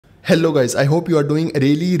Hello guys, I hope you are doing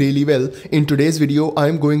really well. In today's video, I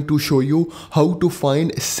am going to show you how to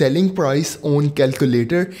find selling price on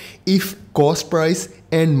calculator if cost price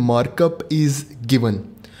and markup is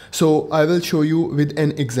given. So I will show you with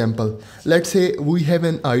an example. Let's say we have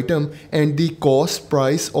an item and the cost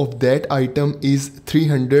price of that item is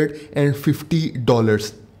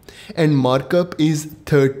 $350 and markup is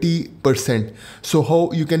 30%. So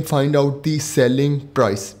how you can find out the selling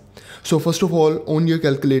price? So first of all, on your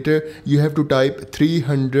calculator, you have to type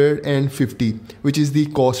 350, which is the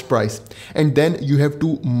cost price. And then you have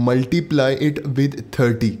to multiply it with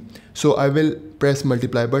 30. So I will press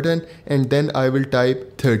multiply button and then I will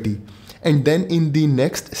type 30. And then in the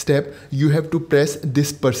next step, you have to press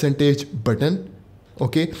this percentage button.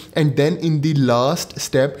 Okay. And then in the last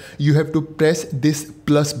step, you have to press this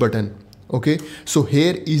plus button. Okay, so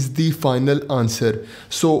here is the final answer.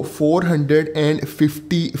 So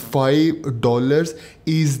 $455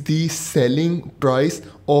 is the selling price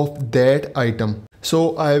of that item.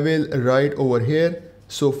 So I will write over here.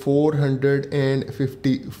 So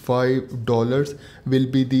 $455 will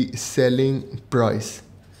be the selling price.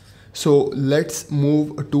 So let's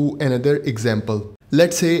move to another example.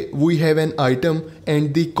 Let's say we have an item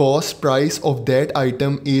and the cost price of that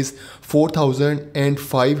item is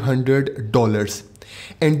 $4,500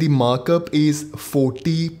 and the markup is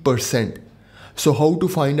 40%. So how to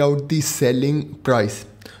find out the selling price?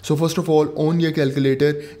 So first of all, on your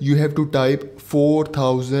calculator, you have to type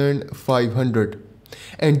 4,500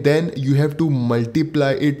 and then you have to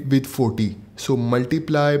multiply it with 40. So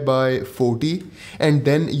multiply by 40 and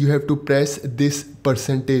then you have to press this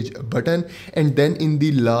percentage button and then in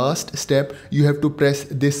the last step you have to press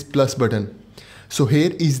this plus button. So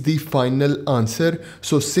here is the final answer.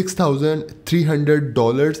 So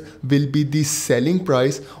 $6,300 will be the selling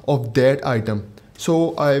price of that item.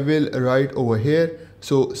 So I will write over here.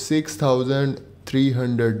 So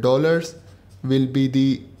 $6,300 will be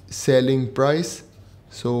the selling price.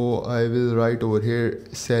 So I will write over here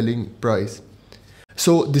selling price.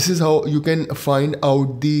 So this is how you can find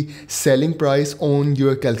out the selling price on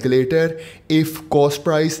your calculator if cost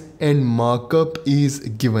price and markup is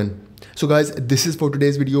given. So guys, this is for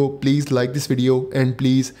today's video. Please like this video and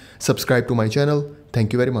please subscribe to my channel.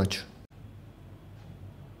 Thank you very much.